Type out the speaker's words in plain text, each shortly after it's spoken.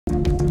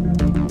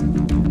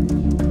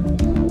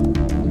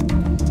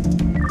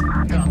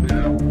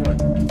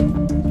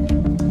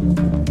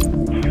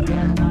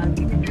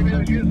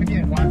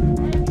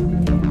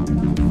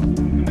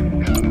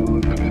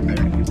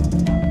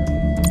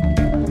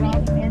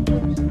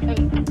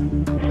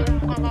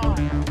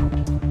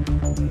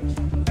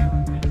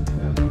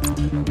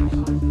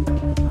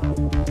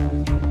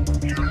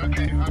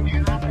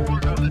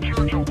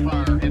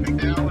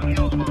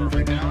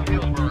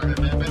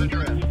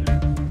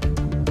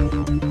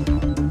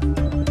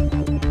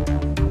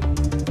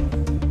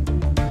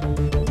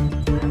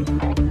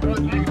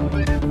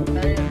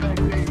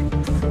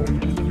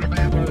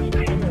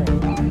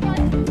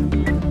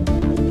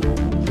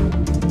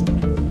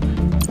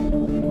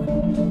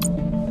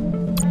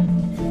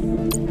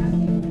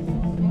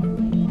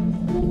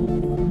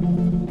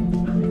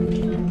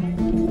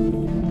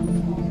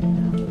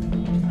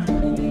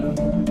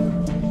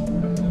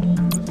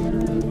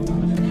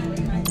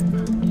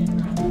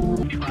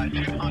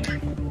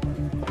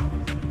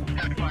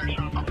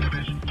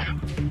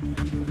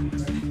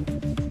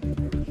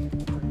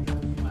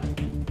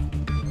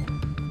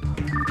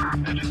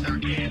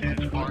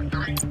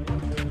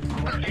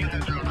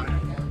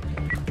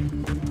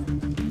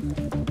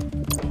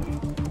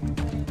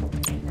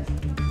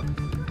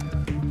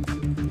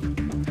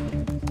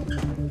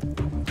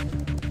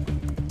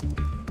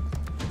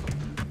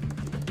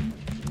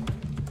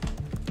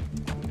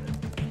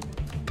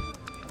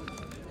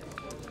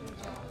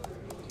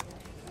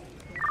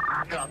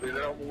Copy,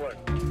 they're on the way.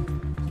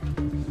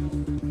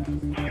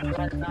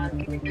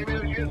 Give me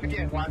those units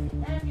again, Watson.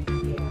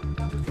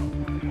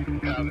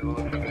 Copy, we'll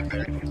look at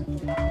there.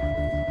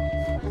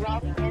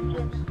 Route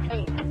engine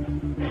 8.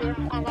 Clear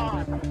for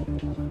alarm.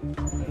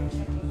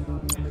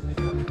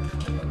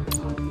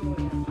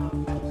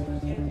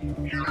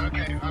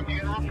 Okay, I'm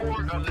getting a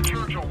report of the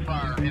Churchill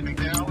fire in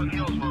McDowell and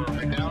Hillsborough.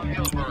 McDowell and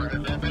Hillsborough,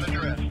 has that been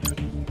addressed?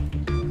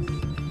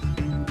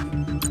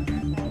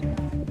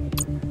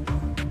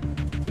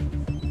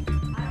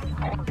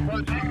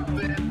 Post you can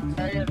send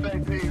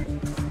ASAP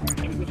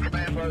to the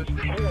command post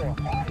 4.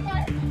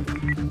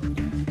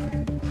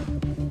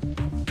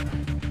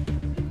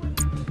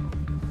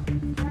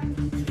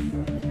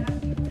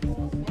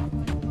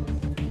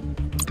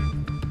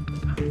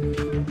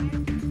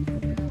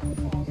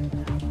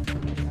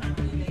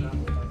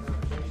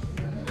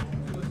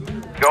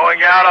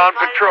 Going out on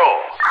patrol.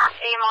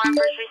 Alarm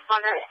first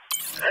responder.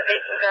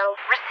 Go.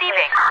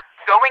 Receiving.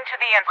 Going to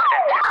the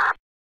incident.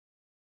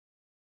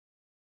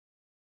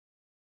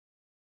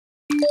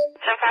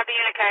 So copy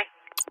unit K.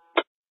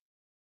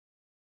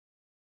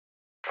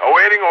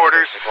 Awaiting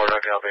orders. Report on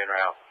copy en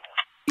route.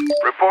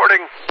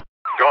 Reporting.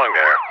 Going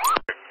there.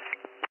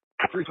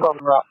 312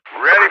 en route.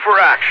 Ready for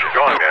action.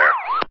 Going there.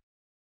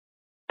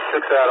 6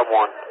 out of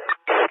 1.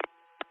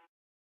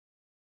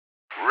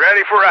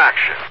 Ready for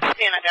action.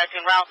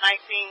 Abduction route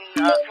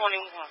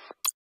 1921.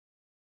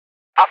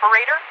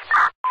 Operator,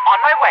 on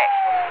my way.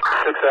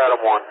 6 out of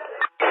 1.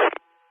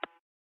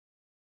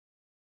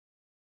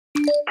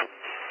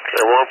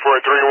 Okay,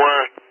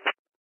 1431.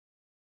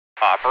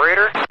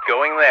 Operator,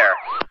 going there.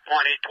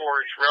 Pointed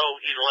towards row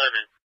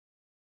 11.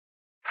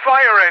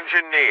 Fire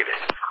engine needed.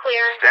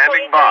 Clear.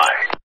 Standing by.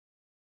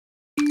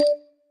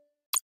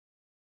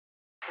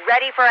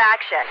 Ready for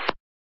action.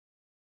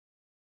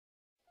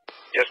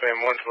 Yes, ma'am.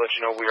 Wanted to let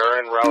you know we are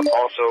en route.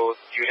 Also,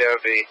 you have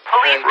a...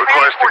 Police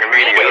Requesting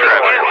immediate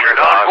transfer.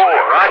 on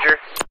board.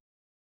 Roger.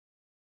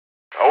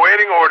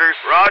 Awaiting orders.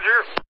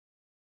 Roger.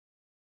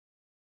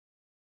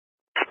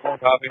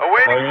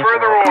 Awaiting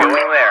further orders.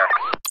 Going there.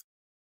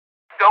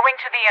 Going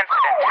to the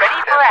incident. Ready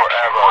for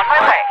action. On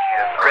my way.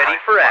 Ready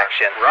for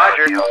action.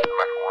 Roger.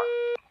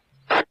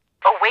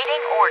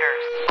 Awaiting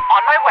orders.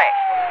 On my way.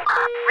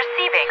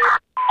 Receiving.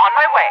 On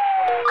my way.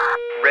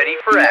 Ready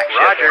for action.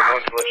 Roger. I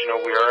wanted to let you know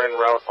we are en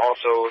route.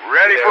 Also,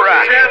 Ready for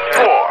action.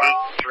 4.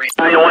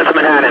 Battalion 1 to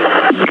Manhattan.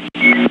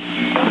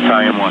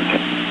 Battalion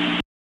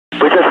 1.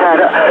 We just had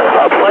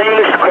a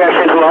plane crash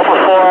into Level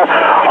 4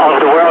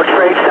 of the World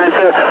Trade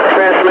Center,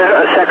 transmit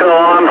a second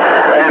alarm,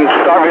 and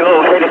start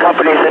relocating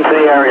companies into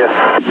the area.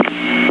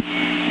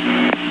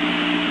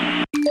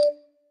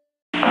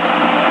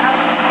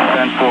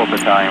 10-4,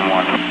 Battalion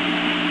 1.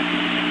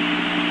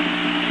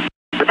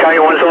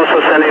 Battalion 1 is also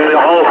sending the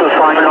whole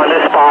consignment on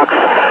this box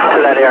to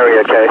that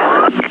area, okay?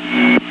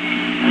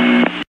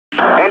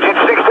 Engine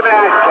 6 to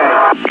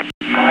Manhattan,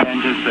 okay?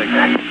 Engine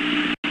 6.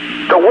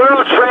 The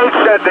World Trade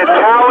Center,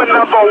 tower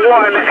number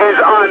 1 is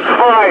on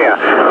fire.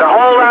 The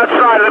whole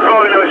outside of the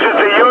building, there was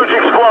just a huge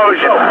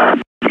explosion.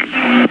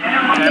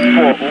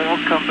 10-4, all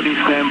companies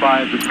stand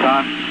by at this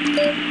time.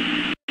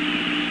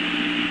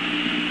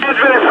 There's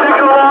been a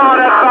second alarm on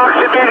that box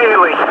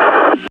immediately.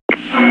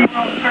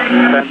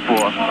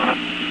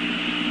 10-4.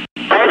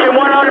 Engine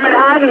 1 out of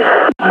Manhattan.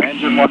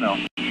 Engine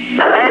 1-0.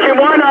 Engine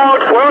 1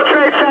 out, World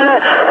Trade Center,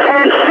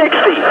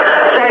 1060.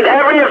 Send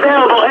every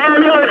available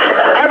ambulance,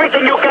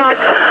 everything you got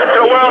to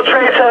the World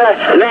Trade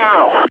Center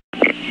now.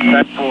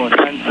 10-4,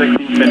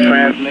 1060 has been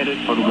transmitted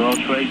for the World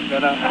Trade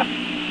Center.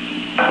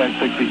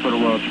 1060 for the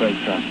World Trade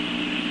Center.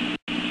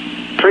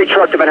 3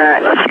 truck to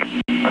Manhattan.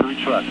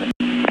 3 trucks.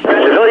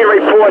 Civilian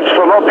reports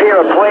from up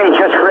here, a plane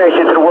just crashed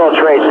into the World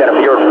Trade Center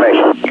for your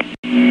information.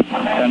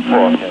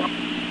 10-4, okay.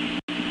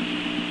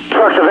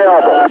 Trucks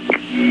available.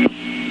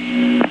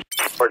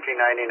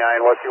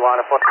 1499, what do you want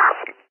to put?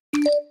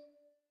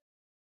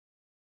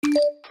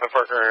 My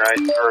partner and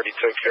I already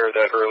took care of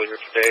that earlier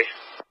today.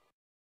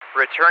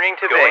 Returning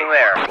to Going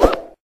there.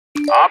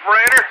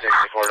 Operator.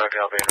 64, don't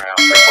copy en route.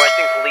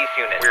 Requesting police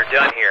unit. We're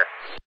done here.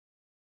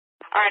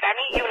 Alright, I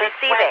need units.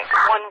 Receiving.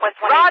 West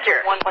 1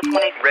 Roger. 1 West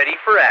 1 Ready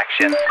for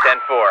action.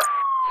 10-4.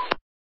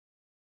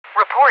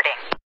 Reporting.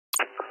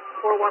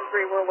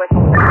 413, we're West.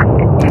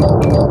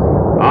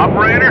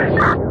 Operator.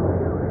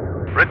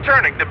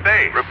 Returning to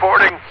base.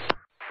 Reporting.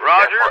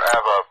 Roger. I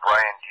have a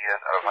Brian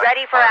Diaz out of my...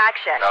 Ready for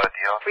action. Not a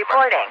deal.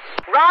 Reporting.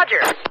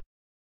 Roger.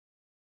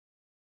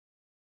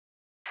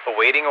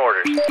 Awaiting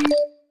orders.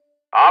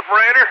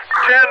 Operator.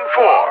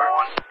 10-4.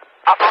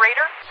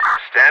 Operator.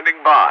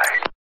 Standing by.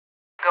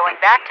 Going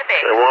back to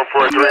base.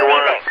 1431.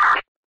 Receiving.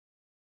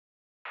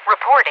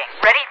 Reporting.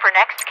 Ready for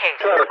next case.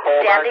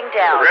 Standing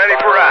down. Ready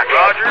for action.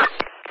 Roger.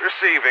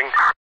 Receiving.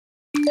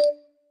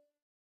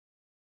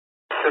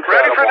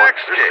 Ready for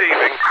next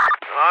receiving.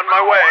 On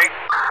my way.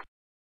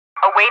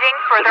 Awaiting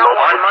further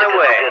On my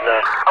way.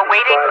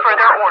 Awaiting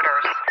further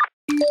orders.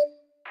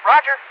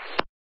 Roger.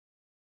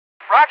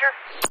 Roger.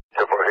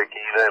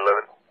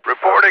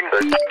 Reporting.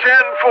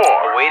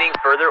 10-4. Awaiting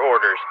further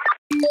orders.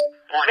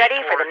 Ready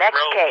for the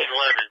next case.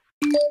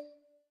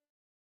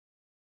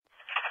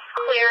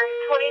 clear.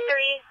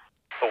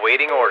 23.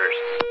 Awaiting orders.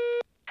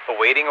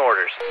 Awaiting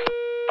orders.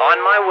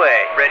 On my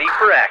way. Ready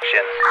for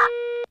action.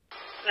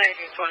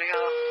 1920.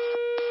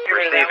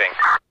 Receiving.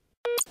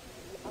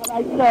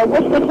 Alright, sir,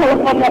 what's the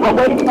telephone number?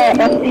 Waiting for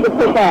FC to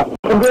pick up.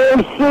 Can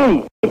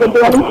see. You can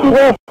do anything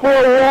there.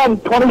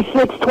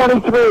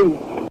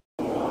 41-26-23.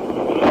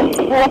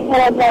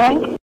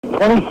 441?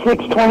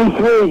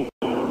 26-23.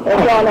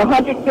 It's on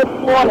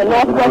 105th floor, the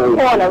northwest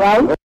corner,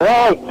 right?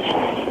 Right.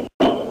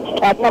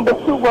 At number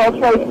 2 World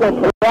Trade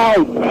Center.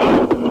 Right.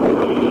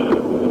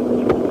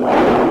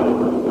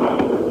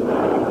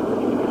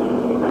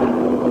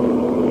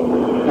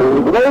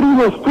 Lady,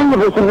 there's 3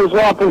 of us in this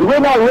office. We're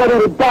not ready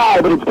to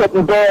die, but it's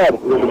getting bad.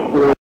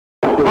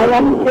 I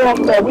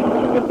understand, sir.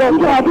 We've been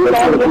trying to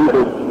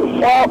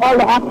get all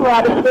the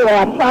apparatus there.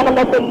 I'm trying to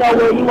let them know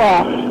where you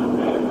are.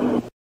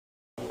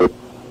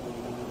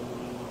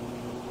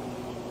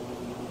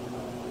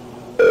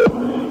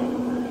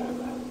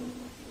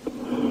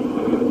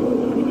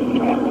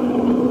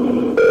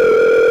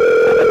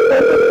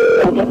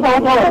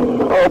 Hold on.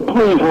 Oh,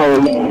 please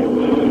hurry.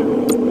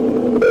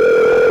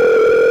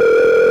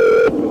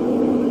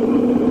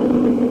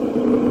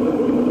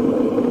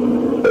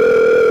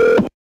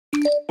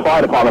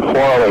 Fire department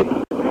 408.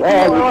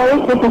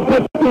 This is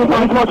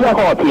 1597.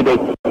 Call PD.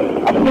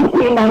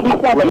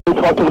 1597. Let me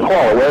talk to the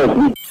caller. Where is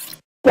he?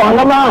 On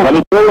the line. Let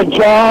me go to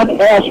John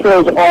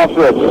Astro's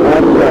office.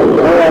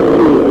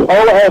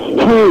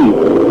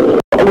 OST.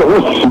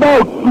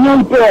 Smoke,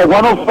 really bad.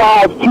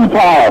 105, 2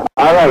 power.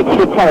 Alright,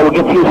 sit tight. We'll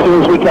get to you as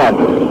soon as we can.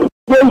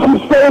 There's some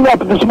staying up,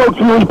 but the smoke's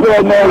really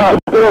bad, man.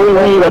 That's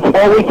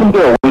all we can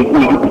do.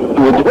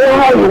 Where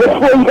are you? What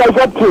floor are you guys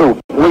up to?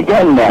 We're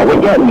getting there.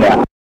 We're getting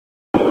there.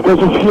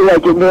 Doesn't feel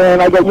like it,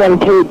 man. I got young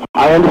kids.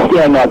 I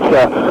understand that,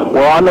 sir.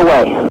 We're on the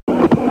way.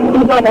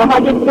 He's on the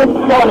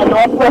 105th floor, the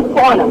northwest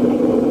corner.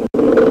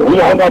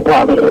 Yeah, no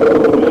problem.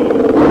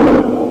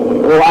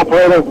 Well,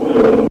 operator?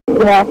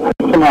 Yeah.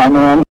 Come on,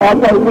 man.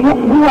 Okay, we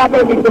have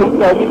everything,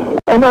 sir.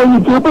 I know you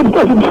do, but it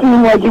doesn't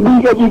seem like it.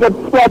 You got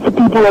lots of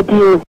people up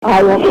here.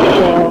 I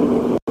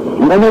understand.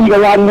 I know you got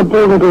a lot in the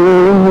building, but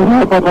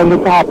we're up on the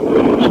top.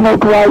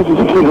 Smoke rises.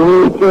 It's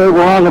really good.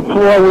 We're on the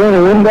floor. We're in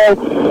a window.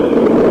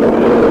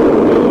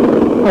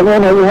 I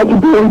don't know, you have to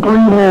barely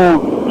breathe now.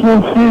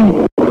 Can't see.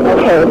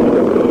 Okay.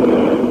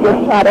 Just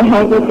try to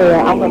hang in there.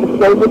 I'm going to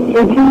stay with you.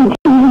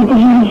 You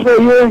say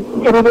you're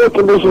in an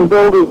air-conditioned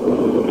building.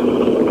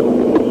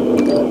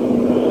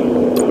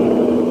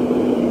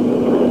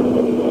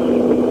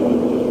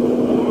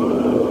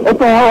 What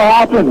the hell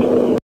happened?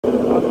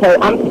 Okay,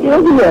 I'm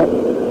still here.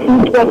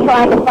 She's been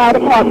trying to fight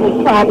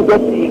department, trying to get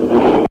to you.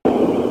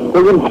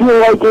 Doesn't feel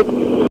like it.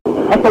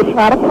 Okay,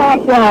 try to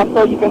calm down so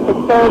you can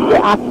conserve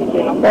your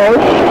oxygen, okay?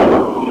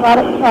 Try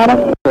to...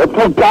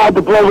 Thank God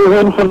to blow you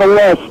in from the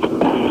west.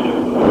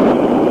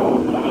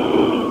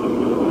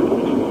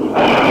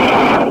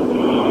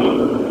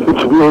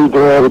 It's really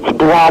bad. It's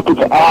black.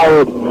 It's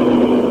arid.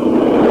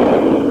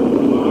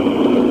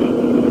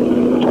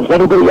 Does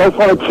anybody else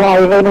want to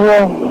chime in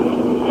here?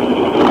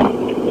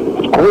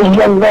 We're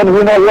young men.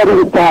 We're not ready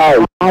to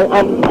die. I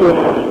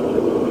understand.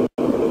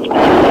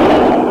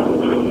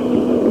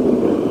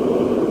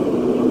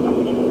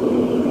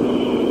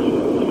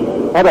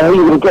 How the hell are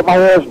you going to get my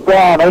ass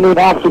down? I need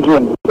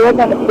oxygen. They're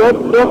getting to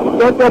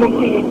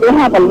you. They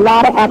have a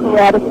lot of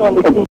apparatus on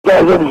the team. It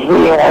doesn't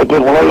feel like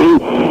it,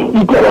 lady.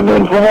 You get them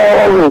in from all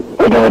over.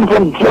 They get in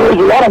from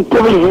Jersey. I don't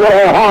give a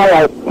shit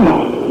how.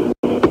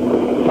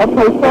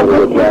 Okay, so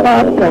what's your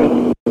last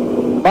name?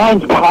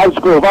 Mine's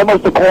Cosgrove. I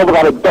must have called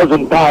about a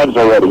dozen times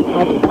already.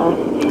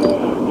 Cosgrove.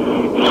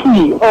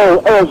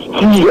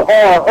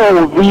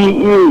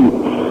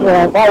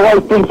 Yeah, my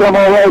wife thinks I'm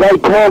alright. I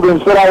called her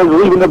and said I was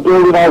leaving the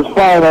building. I was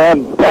fine,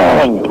 and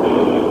bang!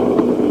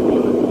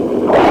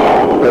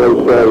 Very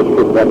sorry to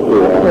sit back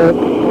here.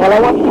 Well, I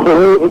want you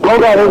to...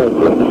 Hold on.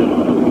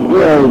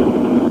 Yeah.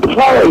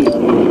 Cherry!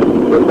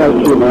 What's next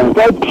to you, man?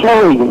 Fred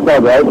Cherry, you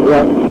said, right?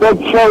 Yeah. Fred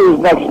Cherry's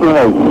next to me.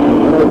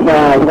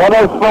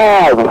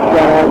 105.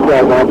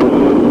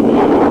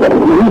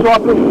 Whose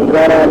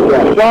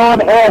office?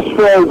 John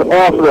Astro's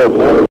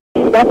office.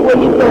 That's what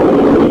you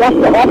said. That's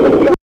the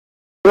office.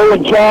 We're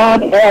in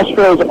John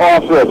Astro's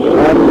office.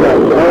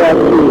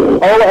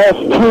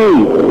 OST.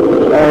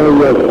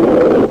 ARU.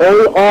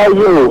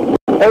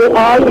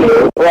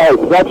 ARU. Right,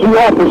 that's the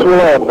office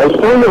we're in. There's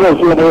 3 of us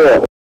in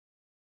here.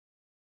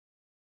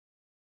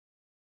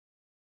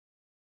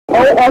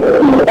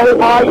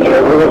 OST, ARU.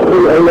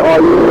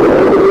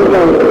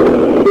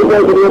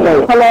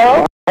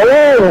 Hello?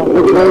 Hello?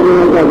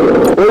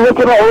 We're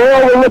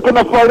looking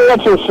at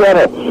Financial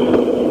Center.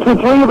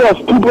 3 of us,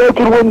 2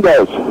 broken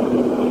windows.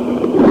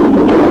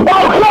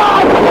 Oh,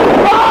 God!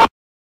 Oh!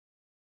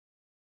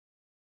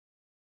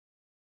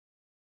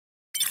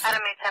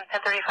 Adam 810,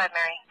 1035,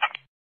 Mary.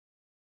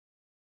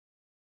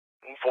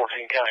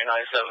 14 County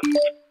 97.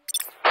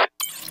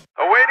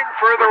 Awaiting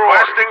further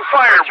requesting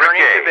fire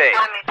brigade.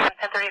 Adam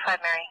 810, 1035,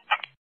 Mary.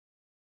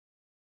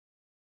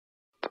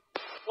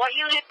 What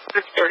unit?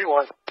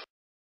 631.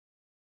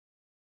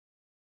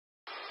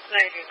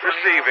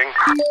 Receiving.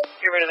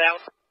 Get rid of that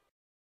one.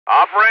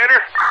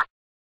 Operator?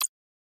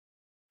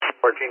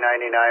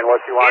 1499,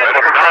 what you want? Ready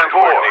for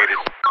transport needed.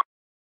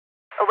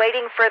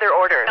 Awaiting further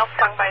orders. Self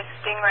stung by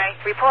Stingray.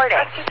 Reporting.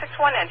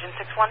 261, engine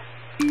 61.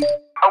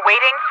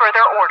 Awaiting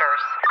further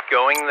orders.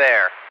 Going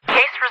there.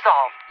 Case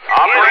resolved.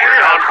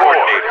 Operator on board.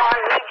 Need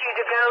you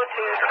to go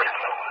to...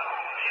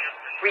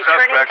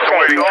 Returning Suspects to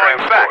awaiting base. going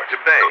back to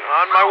base.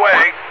 On my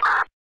way.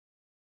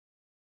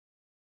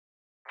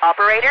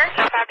 Operator,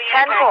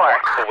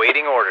 10-4.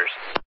 Awaiting orders.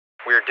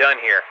 We're done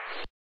here.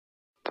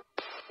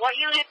 What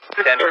unit?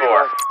 10-4.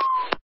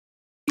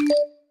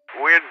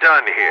 We're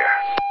done here.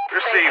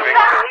 Receiving.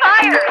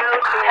 Fire! 10-4.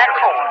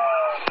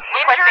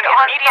 Injured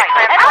on immediate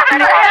transport.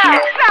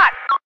 Shot!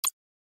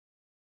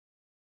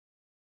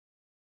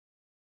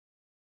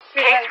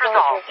 Case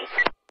resolved.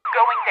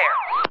 Going there.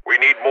 We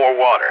need more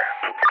water.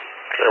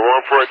 Okay,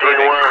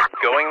 1431.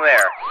 Going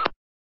there.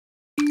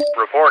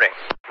 Reporting.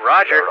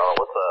 Roger.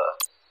 What's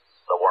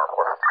the warrant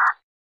for?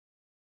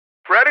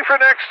 Ready for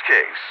next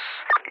case.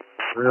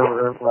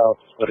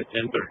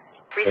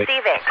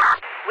 Receiving.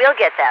 We'll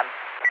get them.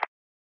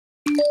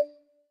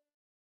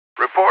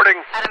 Reporting.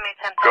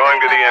 Going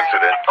to the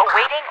incident.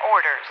 Awaiting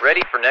orders.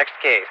 Ready for next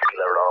case.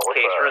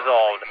 Case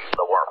resolved.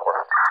 The warrant for?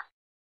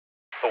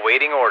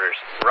 Awaiting orders.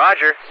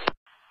 Roger.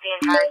 The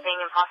entire thing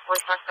and possibly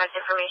suspect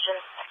information.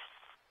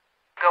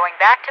 Going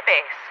back to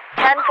base.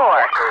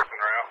 10-4.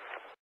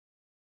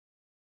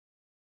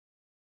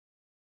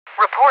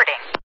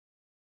 Reporting.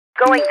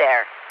 Going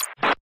there.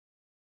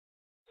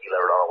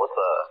 What's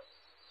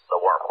the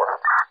warrant for?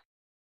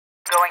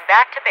 Going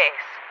back to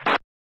base.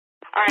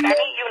 Alright, I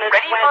need units.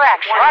 Ready for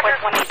action. Roger.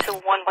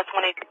 1.182,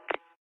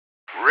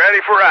 1.182.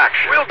 Ready for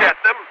action. We'll get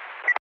them.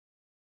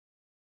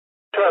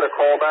 Try to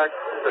call back.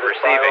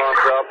 Receiving.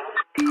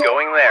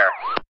 Going there.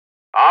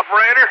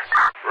 Operator.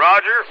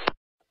 Roger.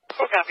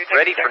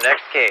 Ready for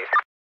next case.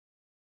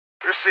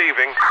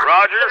 Receiving.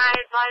 Roger. Can I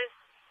advise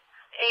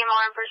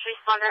AMR and first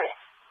responder?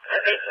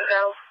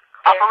 Go.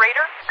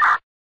 Operator?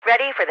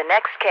 Ready for the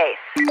next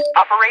case.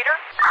 Operator?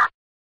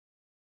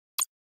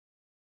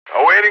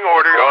 Awaiting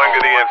order. Going to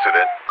the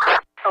incident.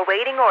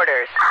 Awaiting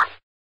orders.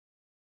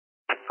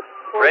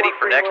 Ready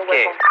for next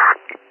case.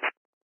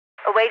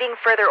 Awaiting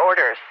further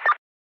orders.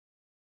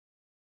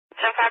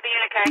 10-5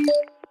 unit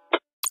K.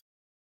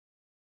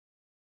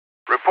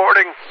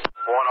 Reporting.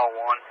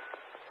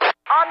 101.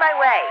 On my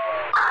way.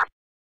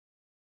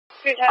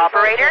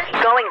 Operator,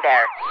 going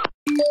there.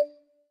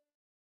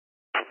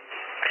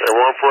 Okay,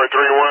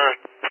 1431.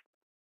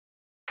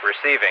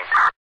 Receiving.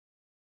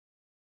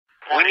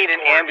 We need an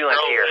ambulance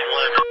here.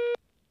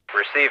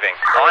 Receiving.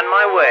 On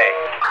my way.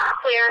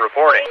 Clear.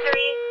 Reporting.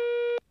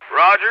 23.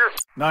 Roger.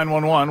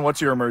 911,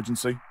 what's your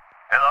emergency?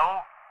 Hello?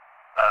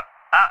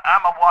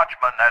 I'm a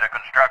watchman at a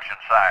construction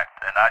site,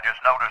 and I just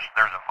noticed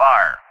there's a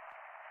fire.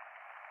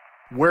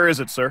 Where is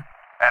it, sir?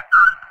 At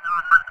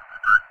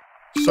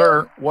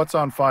Sir, what's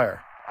on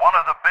fire? one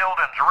of the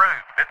building's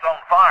roof. It's on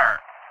fire.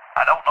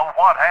 I don't know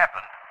what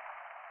happened.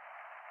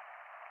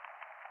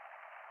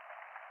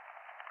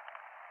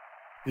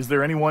 Is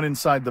there anyone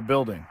inside the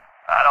building?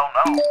 I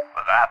don't know,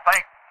 but I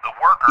think the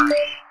workers...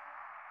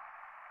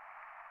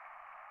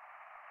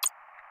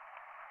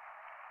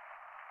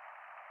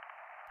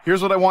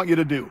 Here's what I want you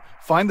to do.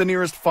 Find the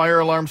nearest fire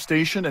alarm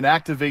station and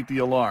activate the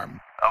alarm.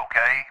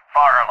 Okay,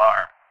 fire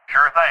alarm.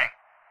 Sure thing.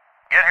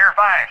 Get here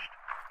fast.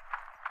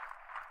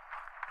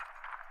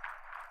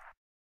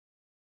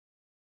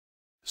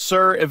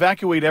 Sir,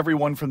 evacuate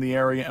everyone from the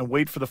area and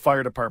wait for the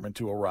fire department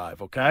to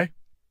arrive, okay?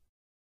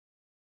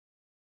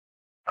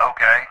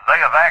 Okay, they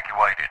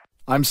evacuated.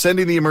 I'm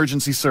sending the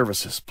emergency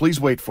services. Please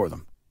wait for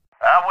them.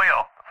 I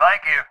will.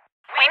 Thank you.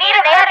 We need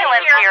an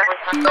ambulance here.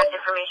 Suspect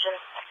information.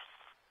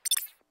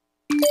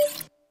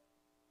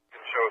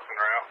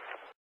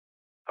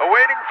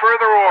 Awaiting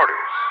further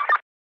orders.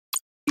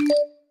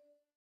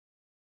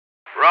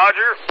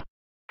 Roger.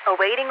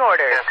 Awaiting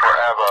orders. Yes, I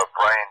have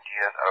Brian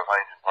Diaz out of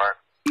Huntington Park.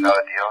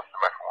 Valid deal,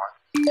 number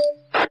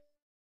 1.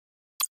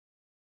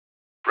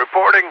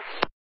 Reporting.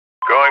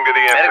 Going to the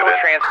Medical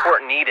incident.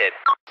 transport needed.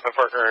 My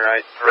partner and I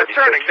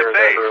Returning to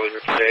base. earlier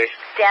today.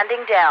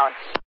 Standing down.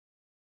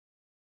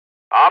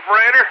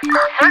 Operator.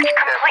 Search Yes,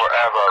 complete. I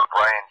have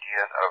Brian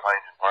Diaz out of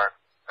Huntington Park.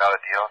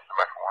 Valid deal,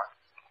 number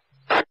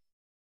 1.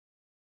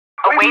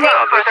 Awaiting found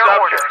the further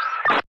subject. orders.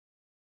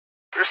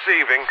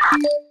 Receiving.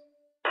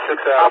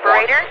 6 out of 1.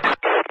 Operator,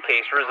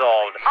 Case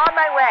resolved. on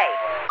my way.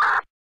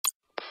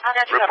 I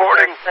got you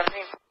Reporting. covered,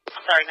 17.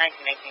 I'm sorry,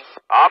 1918.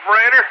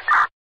 Operator.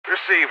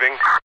 Receiving.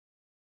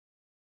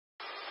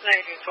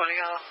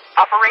 1920.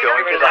 Operator?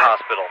 Going to the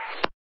hospital.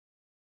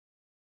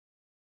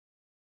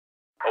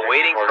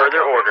 Awaiting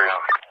further orders.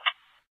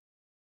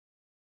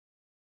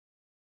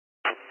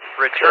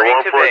 Returning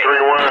to base.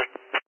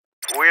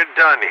 1431. We're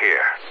done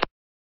here.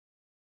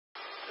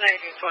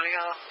 1920.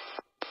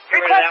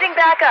 Requesting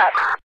backup.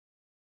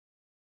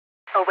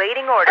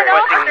 Awaiting orders.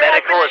 Requesting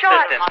medical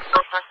assistance.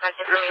 Possible suspect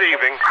information.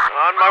 Receiving.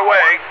 On my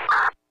way.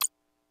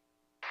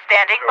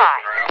 Standing by.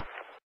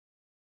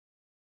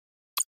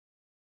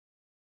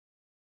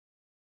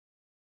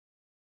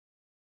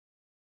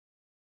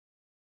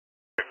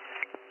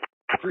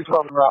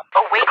 312 en route.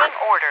 Awaiting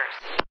orders.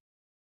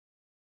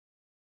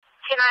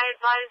 Can I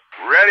advise?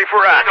 Ready for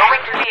action.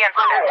 Going to the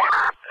incident.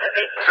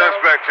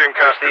 Suspects in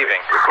custody.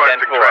 Receiving.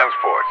 Requesting 10-4.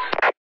 transport.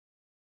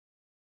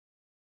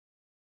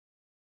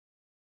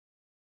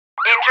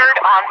 Injured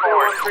on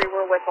board. 413,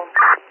 we're with them.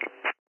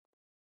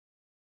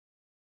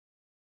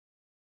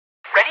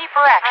 Ready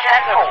for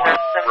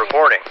action.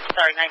 Reporting.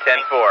 Sorry,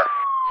 10-4.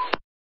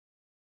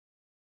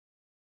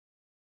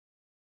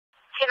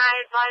 Can I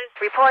advise?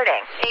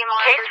 Reporting.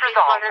 AMR Case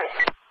resolved.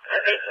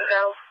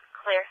 Go.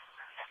 Clear.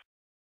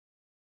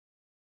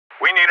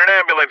 We need an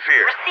ambulance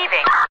here.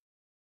 Receiving.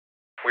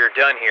 We're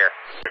done here.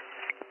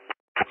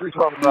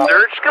 312 en route.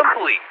 Search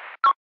complete.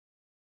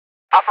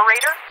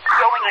 Operator,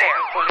 going there.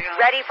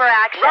 Ready for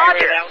action.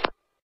 Roger.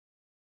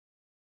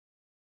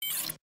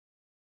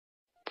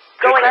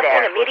 Going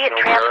there. Immediate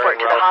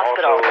transport to the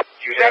hospital.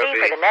 Ready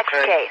for the next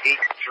case.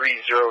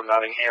 830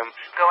 Nottingham.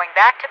 Going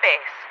back to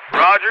base.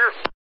 Roger.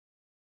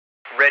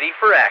 Ready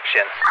for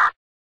action.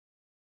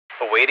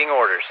 Awaiting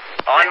orders.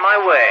 On my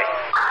way.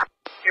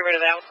 Get rid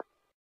of that one.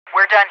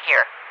 We're done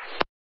here.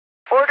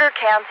 Order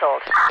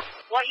canceled.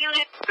 What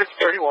unit?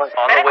 631.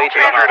 On the way to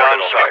the Injured on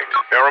hospital. site.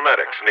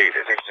 Paramedics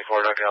needed.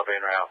 64 Knockout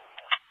en route.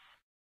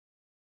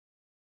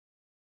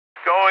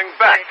 Going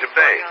back to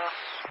base.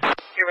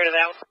 Get rid of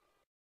that one.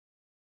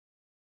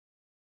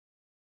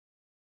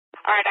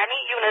 Alright, I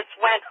need units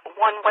west 1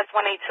 West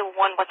 182,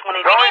 1 West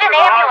 182. We need to an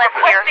the ambulance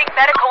hospital. requesting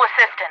medical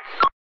assistance.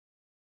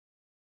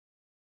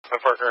 My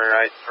partner and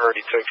I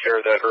already took care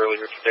of that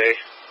earlier today.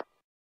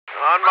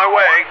 On my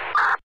way.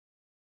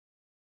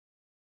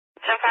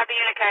 10-5 to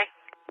unit K.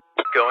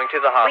 Going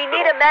to the We hospital.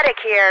 need a medic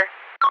here.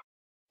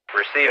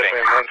 Receiving.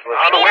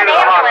 On the We way need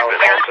to an the ambulance hospital.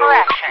 ready for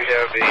action. You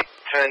have a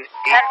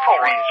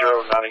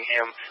 10-830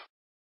 Nottingham.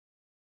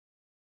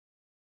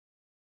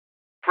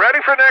 Ready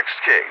for next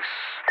case.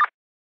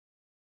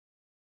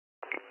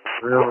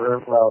 Real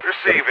route.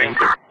 Receiving.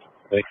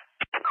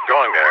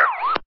 Going there.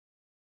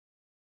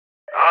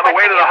 On the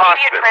way to the Immediate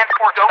hospital.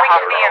 transport to the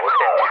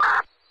hospital.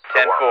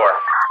 10-4.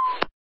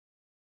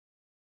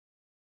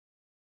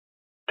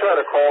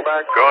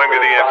 Going to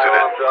the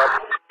incident.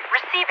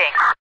 Receiving.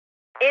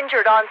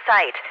 Injured on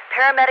site.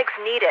 Paramedics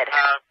needed.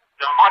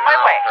 On my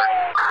way.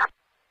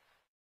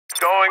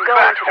 Going Going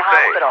back to to the base.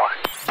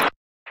 hospital.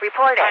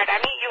 Reporting. Alright, I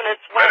need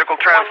units west Medical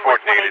 1 transport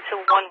West needed.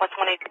 182, 1 West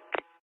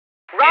 182.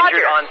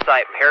 Injured Roger. on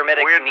site.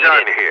 Paramedics We're needed.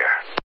 done here.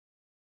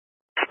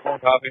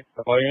 Copy.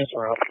 All units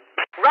are out.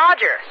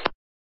 Roger.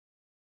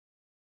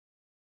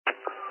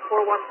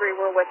 413,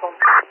 we're with them.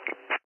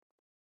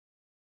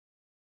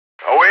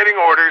 Awaiting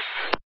orders.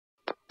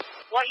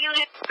 What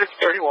unit?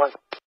 631.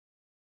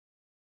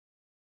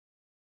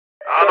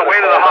 On the way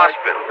to the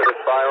hospital.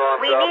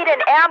 We need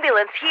an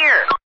ambulance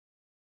here.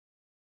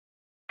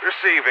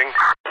 Receiving.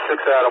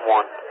 6 out of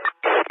 1.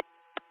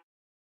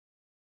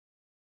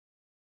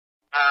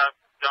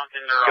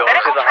 Duncan, they're Going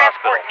Medical to the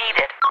transport hospital.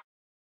 needed.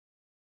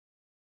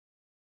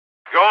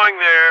 Going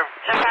there.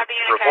 10-5 to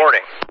unit K.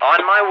 Reporting. On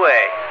my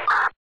way.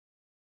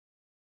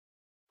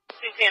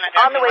 Susanna,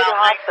 On the way to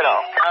hospital.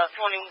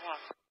 21.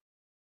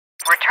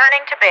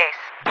 Returning to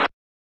base.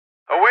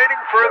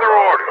 Awaiting further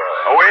orders.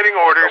 Awaiting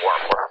orders.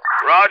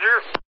 Roger.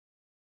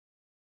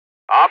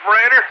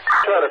 Operator.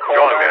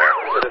 Going there.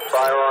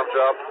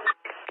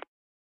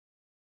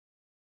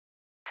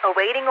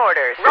 Awaiting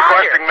orders.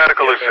 Requesting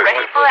medical Ready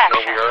assistance. for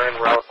action. We are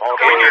en route.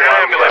 We need an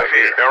ambulance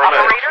here.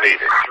 Paramedics Operator.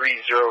 needed.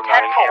 30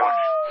 Nottingham.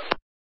 10-4.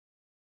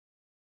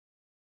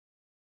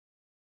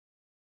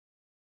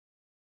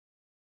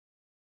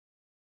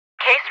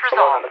 Case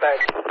resolved.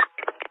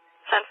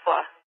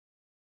 10-4.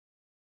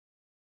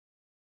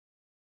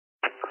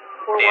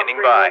 Standing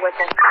by.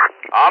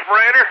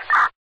 Operator.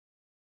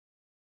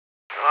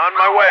 On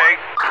my way.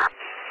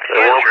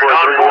 Injured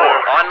on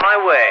board. On my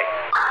way.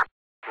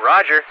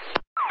 Roger.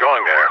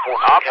 Going there.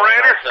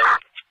 Operator.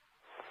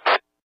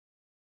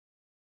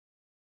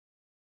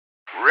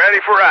 Ready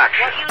for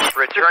action.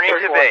 Returning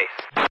to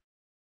base.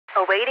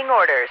 Awaiting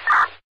orders.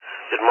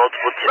 Did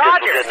multiple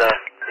Roger. tickets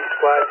within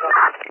squad?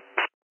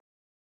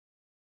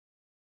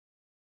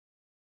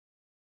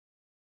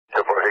 So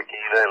far, Hickey,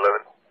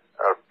 911.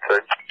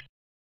 Outside.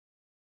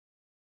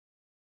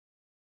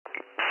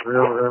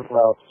 Real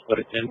route. Split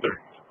it 10-3.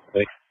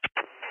 Thanks.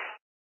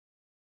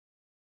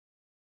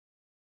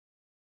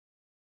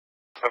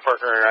 My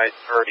partner and I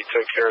already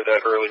took care of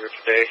that earlier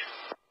today.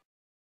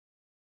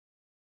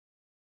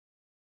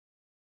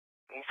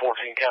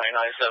 14 County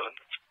 97.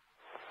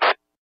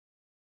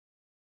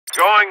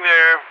 Going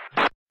there.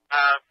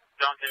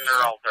 Duncan,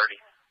 they're all 30.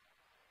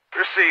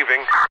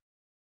 Receiving.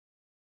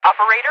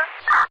 Operator?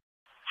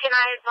 Can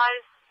I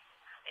advise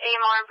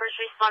AMR and first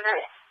responder?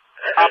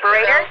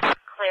 Operator?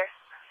 Clear.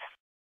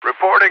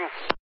 Reporting.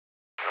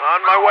 On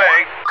my way.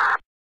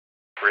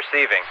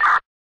 Receiving.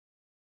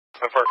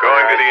 My partner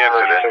Going to and the I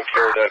already incident. took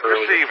care of that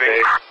earlier Receiving.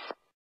 today.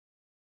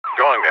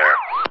 Going there.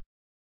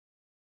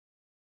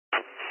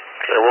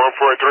 Okay,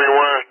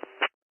 1431.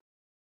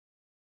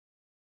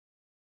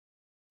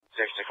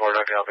 64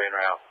 Knockout en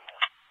route.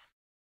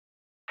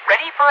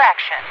 Ready for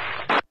action.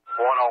 101.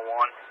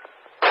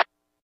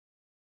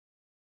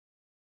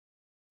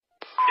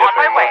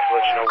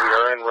 let you know we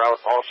are en route.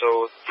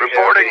 Also,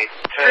 Reporting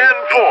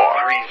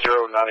 10-4.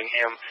 30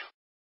 Nottingham.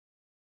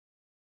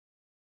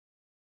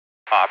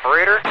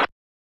 Operator?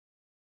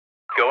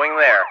 Going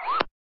there.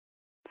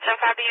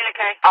 10-5 to Unit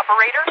K.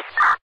 Operator,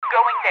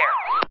 going there.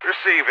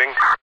 Receiving.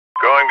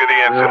 Going to the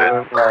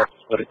incident.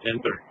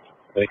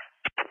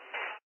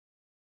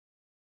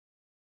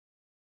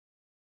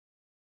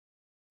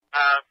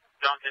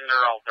 Duncan,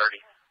 they're all 30.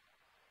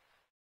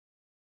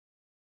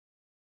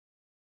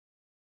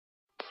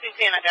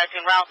 CCN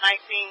Abduction, Route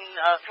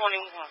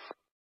 1921.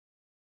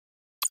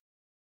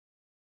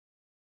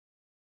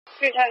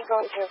 Shootout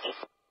going to.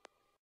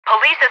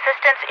 Police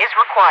assistance is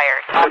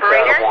required.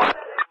 Operator,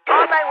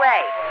 on my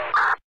way.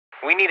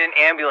 We need an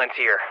ambulance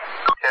here.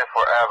 10-4,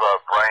 I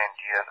have Brian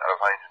Diaz out of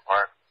Huntington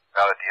Park.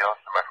 Valid deal,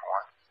 number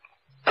 1.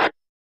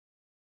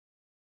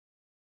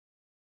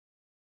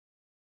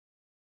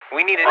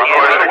 We need an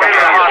ambulance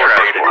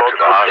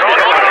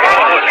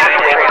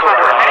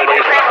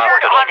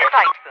On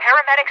site.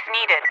 Paramedics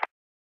needed.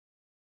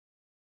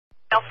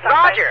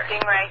 Roger.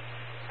 Stingray.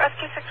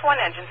 Rescue 61,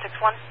 engine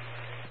 61.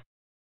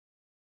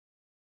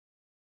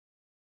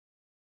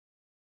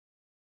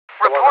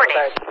 Reporting.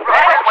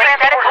 We need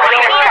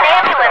an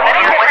ambulance.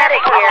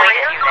 Paramedic here.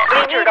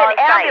 We need an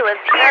ambulance.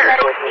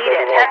 Paramedics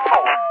needed.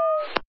 10-4.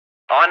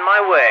 on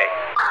my way.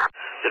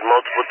 Did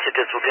multiple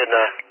tickets, we're getting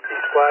a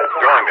squad.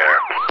 Going there.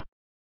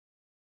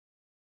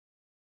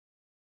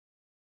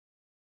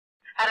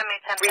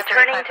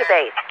 Returning to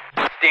base.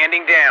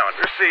 Standing down.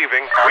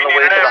 Receiving. On We the need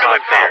way an to the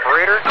ambulance hospital.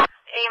 here.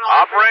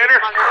 Operator? Operator,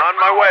 on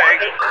my way.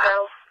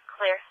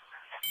 Clear.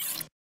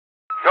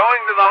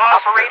 Going to the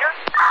hospital. Operator,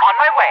 on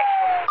my way.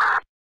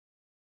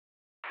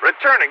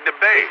 Returning to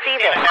base.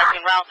 Receiving.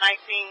 Route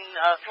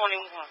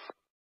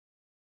 1921.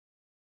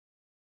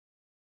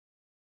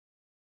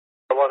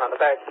 One on the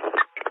back.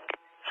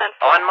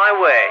 On my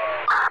way.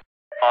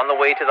 On the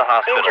way to the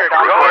hospital. Injured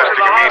on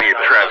Requesting immediate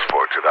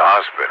transport to the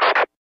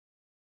hospital.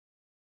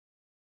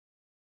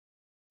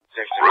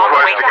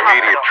 Requesting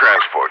immediate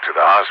transport to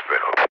the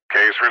hospital.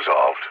 Case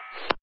resolved.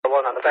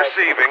 One on the back.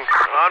 Receiving.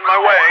 On my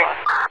way.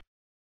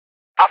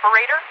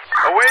 Operator,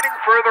 Awaiting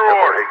further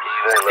orders.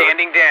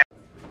 Standing down.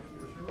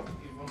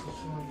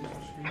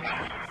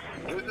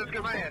 This is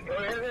command. Go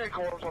ahead,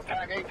 headquarters on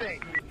tag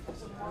 18.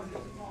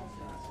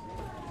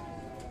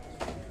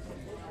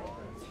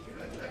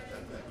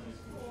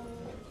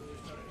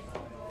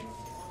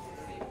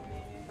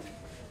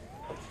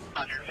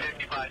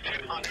 by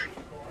 200.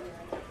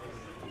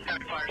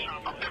 Heavy fire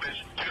shot from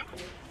Division 2.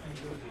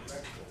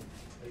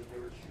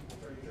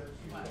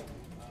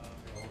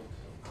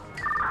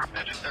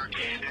 Engine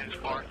 13 is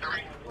bar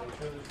 3.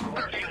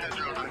 13 has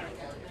 09.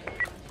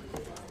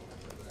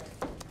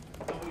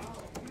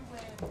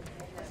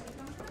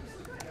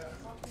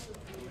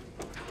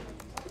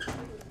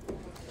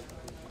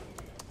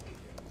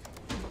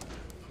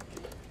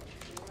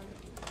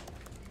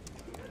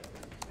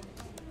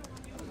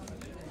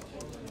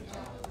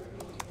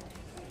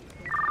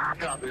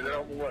 Copy, they're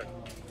on the way.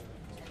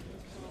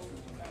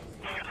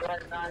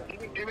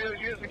 Give me those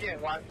units again,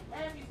 White.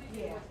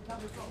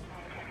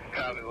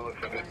 Copy, we'll look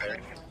for this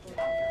there.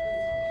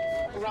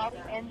 Route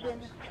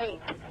engine 8.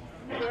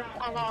 Fifth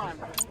alarm.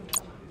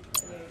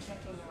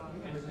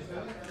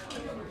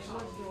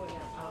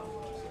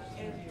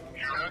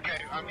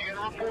 Okay, I'm getting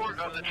a report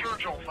of the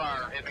Churchill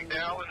fire in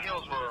McDowell and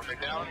Hillsborough.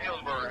 McDowell and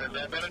Hillsborough, has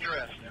that been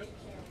addressed?